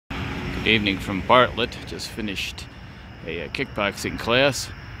Evening from Bartlett. Just finished a kickboxing class,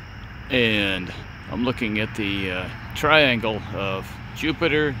 and I'm looking at the triangle of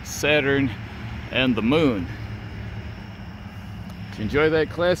Jupiter, Saturn, and the Moon. Did you enjoy that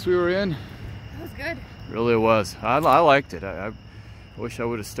class we were in? It was good. It really was. I liked it. I wish I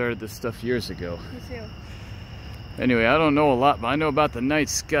would have started this stuff years ago. Me too. Anyway, I don't know a lot, but I know about the night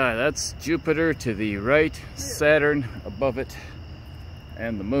sky. That's Jupiter to the right, Saturn above it,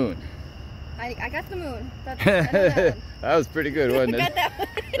 and the Moon. I got the Moon. I know that one. That was pretty good, wasn't it? I got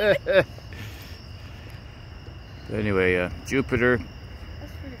that one. Anyway, Jupiter.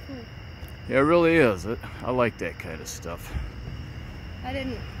 That's pretty cool. Yeah, it really is. I like that kind of stuff. I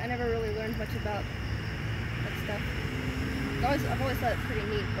never really learned much about that stuff. I've always thought it's pretty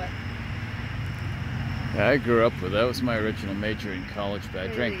neat, but... Yeah, I grew up with that. Was my original major in college, but I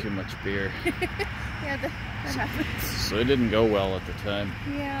drank Really? too much beer. Yeah, that happens. So it didn't go well at the time.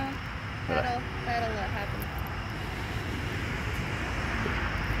 Yeah, that'll happen.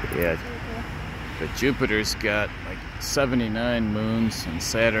 Yeah, That's really cool. but Jupiter's got like 79 moons and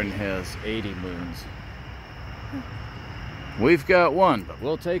Saturn has 80 moons. We've got one, but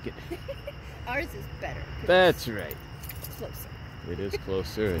we'll take it. Ours is better. That's right. It's closer. It is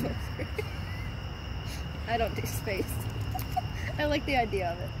closer. And Closer. I don't do space. I like the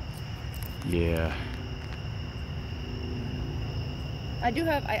idea of it. yeah. I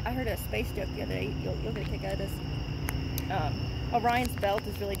heard a space joke the other day. You'll get a kick out of this. Orion's belt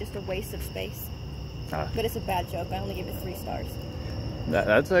is really just a waste of space. But it's a bad joke. I only give it 3 stars.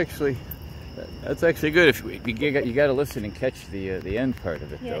 That's actually good. If you got to listen and catch the end part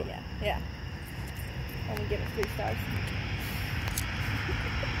of it, though. Yeah. Only give it 3 stars.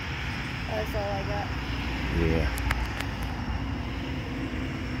 That's all I got. Yeah.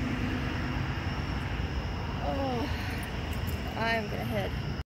 Oh, I'm gonna head